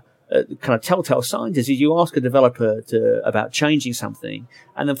the kind of telltale signs is you ask a developer about changing something,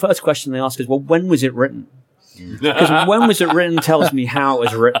 and the first question they ask is, well, when was it written? Because when was it written tells me how it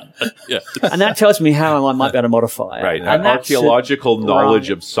was written. And that tells me how I might be able to modify it. Right. And Archaeological knowledge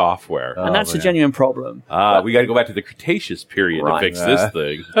of software. And that's a genuine problem. We got to go back to the Cretaceous period to fix this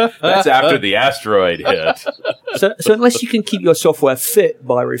thing. That's after the asteroid hit. So unless you can keep your software fit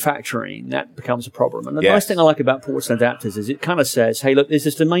by refactoring, that becomes a problem. And the nice thing I like about ports and adapters is it kind of says, hey, look, there's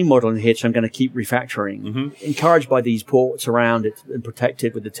this domain model in here, so I'm going to keep refactoring, encouraged by these ports around it and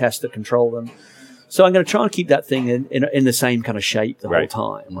protected with the tests that control them. So I'm going to try and keep that thing in the same kind of shape the whole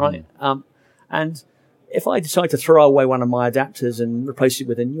time, right? And if I decide to throw away one of my adapters and replace it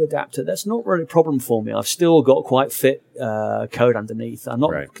with a new adapter, that's not really a problem for me. I've still got quite fit code underneath. I'm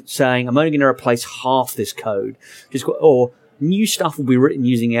not saying I'm only going to replace half this code, or new stuff will be written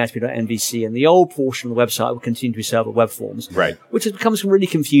using ASP.MVC, and the old portion of the website will continue to be served with web forms, which becomes really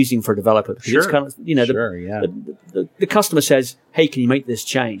confusing for a developer because it's kind of, the customer says, hey, can you make this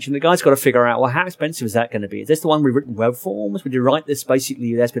change? And the guy's got to figure out, well, how expensive is that going to be? Is this the one we've written web forms? Would you write this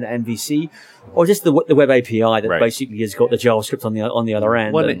basically with ASP.MVC? Or is this the web API that basically has got the JavaScript on the other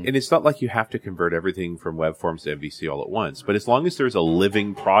end? Well, and it's not like you have to convert everything from web forms to MVC all at once, but as long as there's a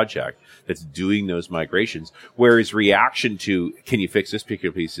living project that's doing those migrations, whereas reaction to, can you fix this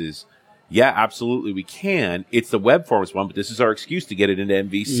particular piece is, yeah, absolutely we can. It's the web forms one, but this is our excuse to get it into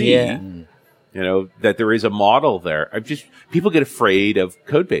MVC. that there is a model there. People get afraid of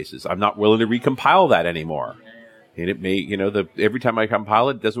code bases. I'm not willing to recompile that anymore. And it may, every time I compile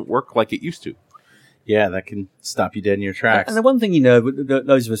it doesn't work like it used to. Yeah, that can stop you dead in your tracks. And the one thing,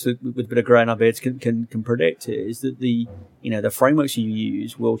 those of us with a bit of grey in our beards can predict is that the frameworks you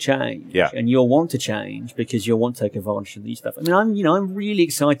use will change. Yeah. And you'll want to change because you'll want to take advantage of these stuff. I mean, I'm really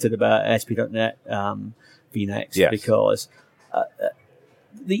excited about ASP.NET vNext because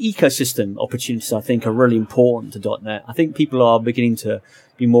the ecosystem opportunities, I think, are really important to .NET. I think people are beginning to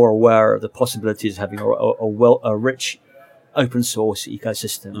be more aware of the possibilities of having a rich open source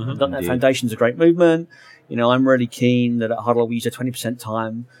ecosystem. Mm-hmm, .NET Foundation is a great movement. I'm really keen that at Huddle we use our 20%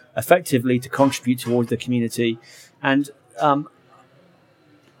 time effectively to contribute towards the community. And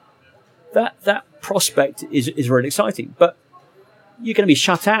that prospect is really exciting. But you're going to be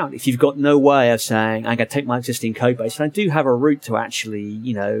shut out if you've got no way of saying, I'm going to take my existing code base. And I do have a route to actually,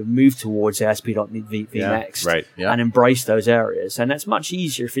 move towards ASP.NET vNext and embrace those areas. And that's much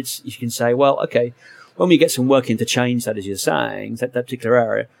easier if you can say, well, okay, when we get some work in to change that, as you're saying, that particular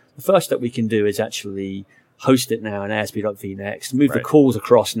area, the first step we can do is actually host it now in ASP.vNext, move the calls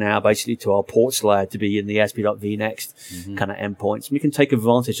across now basically to our ports layer to be in the ASP.vNext kind of endpoints. And we can take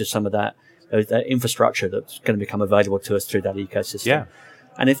advantage of some of that infrastructure that's going to become available to us through that ecosystem. Yeah.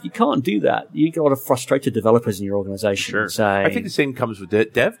 And if you can't do that, you get a lot of frustrated developers in your organization. Sure. Saying, I think the same comes with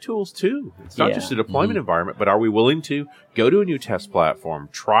dev tools too. It's not just a deployment environment, but are we willing to go to a new test platform,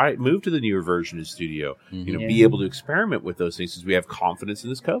 move to the newer version of Studio, be able to experiment with those things because we have confidence in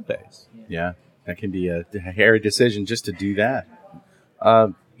this code base. Yeah, that can be a hairy decision just to do that.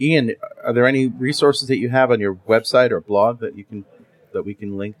 Ian, are there any resources that you have on your website or blog that we can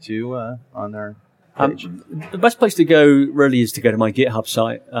link to on our page? The best place to go really is to go to my GitHub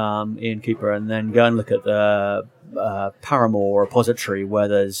site, Ian Cooper, and then go and look at the Paramore repository where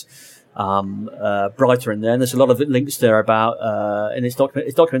there's Brighter in there. And there's a lot of links there about, and its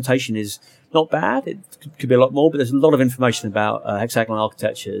documentation is not bad. It could be a lot more, but there's a lot of information about hexagonal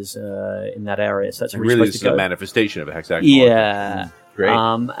architectures in that area. So that's really place to go. A manifestation of a hexagonal architecture. Great.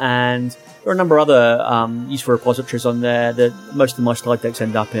 And there are a number of other useful repositories on there. That most of my slide decks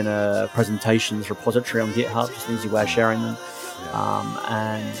end up in a presentations repository on GitHub, just an easy way of sharing them.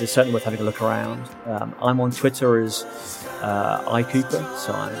 And it's certainly worth having a look around. I'm on Twitter as iCooper,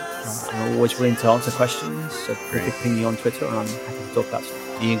 so I'm always willing to answer questions. So you can ping me on Twitter, and I'm happy to talk about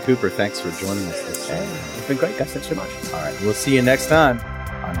stuff. Ian Cooper, thanks for joining us this time. It's been great, guys. Thanks so much. All right, we'll see you next time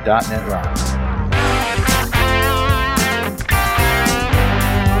on .NET Rocks.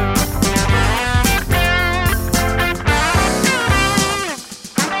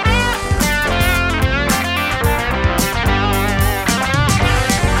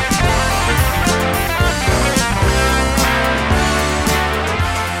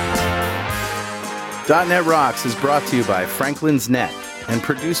 .NET Rocks is brought to you by Franklin's Net and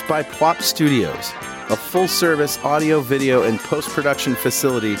produced by Plop Studios, a full-service audio, video, and post-production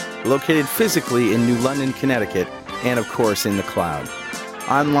facility located physically in New London, Connecticut, and, of course, in the cloud.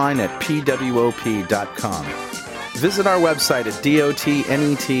 Online at pwop.com. Visit our website at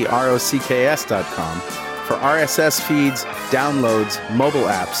dotnetrocks.com for RSS feeds, downloads, mobile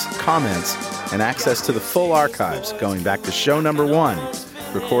apps, comments, and access to the full archives going back to show number 1,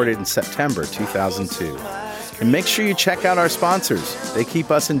 recorded in September 2002. And make sure you check out our sponsors. They keep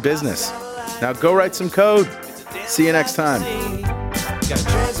us in business. Now go write some code. See you next time. Got a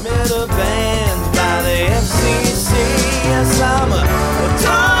transmitter banned by the FCC. Yes, I'm a